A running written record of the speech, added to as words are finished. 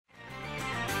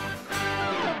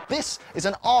This is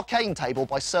an arcane table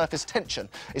by Surface Tension.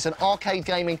 It's an arcade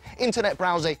gaming, internet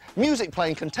browsing, music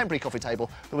playing contemporary coffee table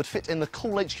that would fit in the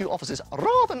Cool HQ offices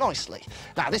rather nicely.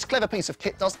 Now, this clever piece of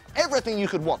kit does everything you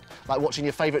could want, like watching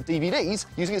your favourite DVDs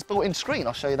using its built-in screen.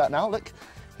 I'll show you that now. Look,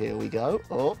 here we go.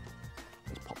 Oh,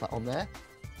 let's pop that on there.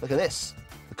 Look at this.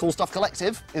 The Cool Stuff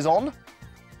Collective is on.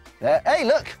 There. Hey,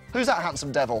 look, who's that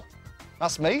handsome devil?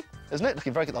 That's me, isn't it?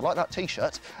 Looking very good. I like that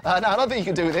T-shirt. Now, another thing you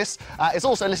can do with this is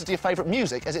also listen to your favourite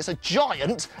music, as it's a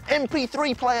giant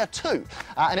MP3 player too.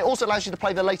 And it also allows you to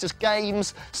play the latest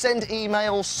games, send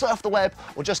emails, surf the web,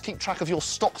 or just keep track of your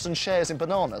stocks and shares in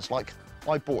bananas, like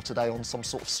I bought today on some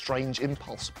sort of strange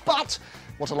impulse. But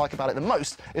what I like about it the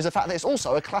most is the fact that it's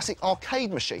also a classic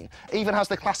arcade machine. It even has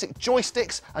the classic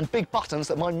joysticks and big buttons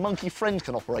that my monkey friend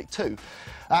can operate too.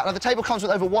 Now, the table comes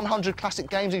with over 100 classic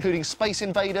games, including Space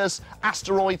Invaders,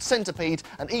 Asteroid, Centipede,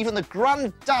 and even the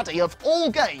granddaddy of all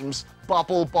games,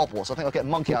 Bubble Bobble. So I think I'll get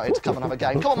Monkey out here to come and have a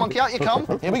game. Come on, Monkey, out you come.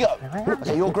 Here we go.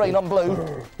 Okay, you're green, I'm blue.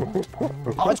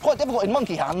 Oh, it's quite difficult in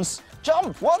monkey hands.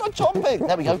 Jump! Why am I jumping?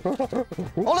 There we go. Oh,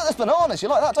 look, there's bananas. You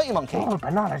like that, don't you, Monkey? Oh,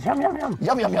 bananas. Yum, yum, yum.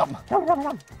 Yum, yum, yum. Yum, yum,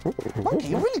 yum. Monkey,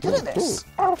 you're really good at this.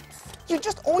 You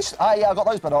just always... Ah, yeah, I got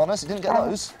those bananas. You didn't get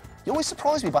those. You always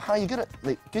surprise me by how good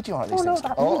you are at these things.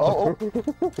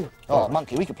 Oh,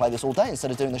 Monkey, we could play this all day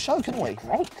instead of doing the show, couldn't we?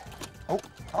 Great.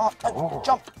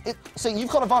 Jump. See, you've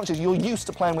got advantages. You're used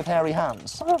to playing with hairy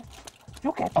hands.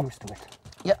 You get used to it.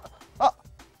 Yeah.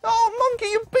 Oh, Monkey,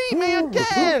 you beat me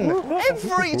again!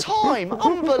 Every time!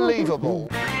 Unbelievable.